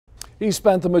He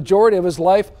spent the majority of his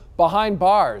life behind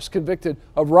bars, convicted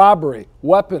of robbery,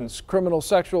 weapons, criminal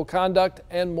sexual conduct,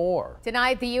 and more.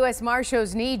 Tonight, the U.S.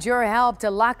 Marshals need your help to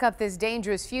lock up this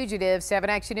dangerous fugitive. 7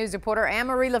 Action News reporter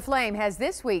Anne-Marie LaFlame has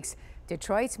this week's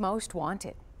Detroit's Most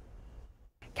Wanted.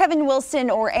 Kevin Wilson,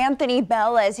 or Anthony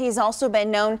Bell, as he's also been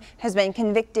known, has been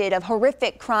convicted of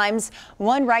horrific crimes,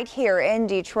 one right here in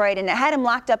Detroit, and it had him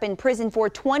locked up in prison for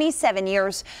 27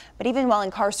 years. But even while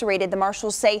incarcerated, the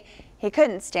marshals say he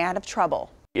couldn't stay out of trouble.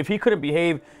 If he couldn't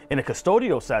behave in a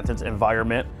custodial sentence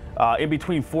environment in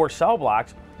between 4 cell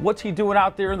blocks, what's he doing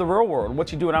out there in the real world?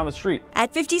 What's he doing on the street?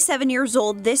 At 57 years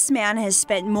old, this man has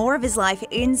spent more of his life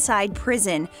inside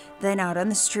prison than out on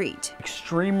the street.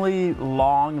 Extremely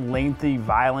long, lengthy,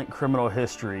 violent criminal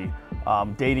history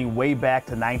dating way back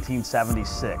to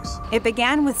 1976. It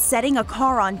began with setting a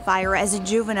car on fire as a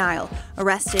juvenile.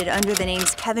 Arrested under the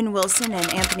names Kevin Wilson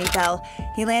and Anthony Bell,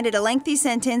 he landed a lengthy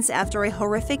sentence after a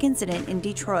horrific incident in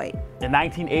Detroit. In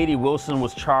 1980, Wilson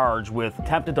was charged with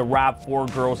attempting to rob 4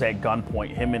 girls at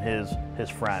gunpoint, him and his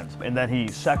friends. And then he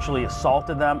sexually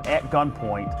assaulted them at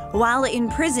gunpoint. While in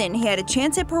prison, he had a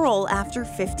chance at parole after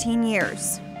 15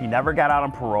 years. He never got out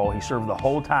on parole. He served the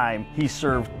whole time. He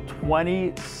served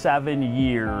 27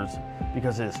 years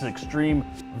because of his extreme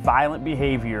violent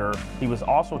behavior. He was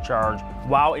also charged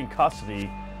while in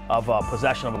custody of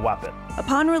possession of a weapon.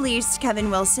 Upon release, Kevin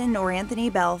Wilson, or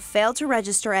Anthony Bell, failed to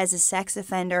register as a sex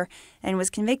offender and was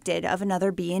convicted of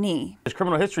another B&E. His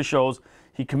criminal history shows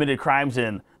he committed crimes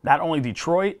in not only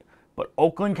Detroit, but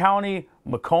Oakland County,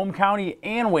 Macomb County,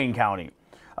 and Wayne County.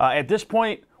 At this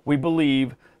point, we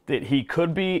believe that he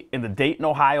could be in the Dayton,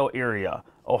 Ohio area.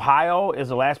 Ohio is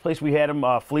the last place we had him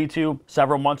flee to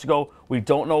several months ago. We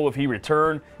don't know if he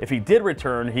returned. If he did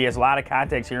return, he has a lot of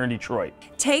contacts here in Detroit.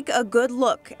 Take a good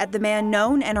look at the man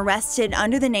known and arrested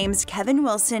under the names Kevin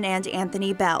Wilson and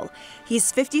Anthony Bell.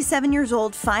 He's 57 years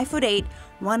old, 5'8",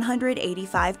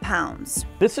 185 pounds.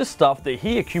 This is stuff that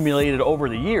he accumulated over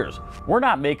the years. We're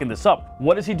not making this up.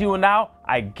 What is he doing now?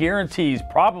 I guarantee he's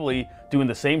probably doing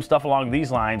the same stuff along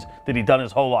these lines that he's done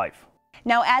his whole life.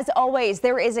 Now, as always,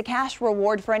 there is a cash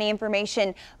reward for any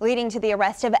information leading to the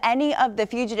arrest of any of the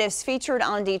fugitives featured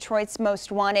on Detroit's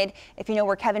Most Wanted. If you know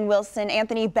where Kevin Wilson,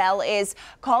 Anthony Bell is,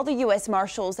 call the U.S.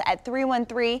 Marshals at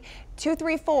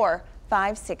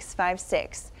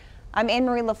 313-234-5656. I'm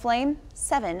Anne-Marie LaFlame,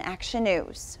 7 Action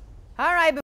News. All right.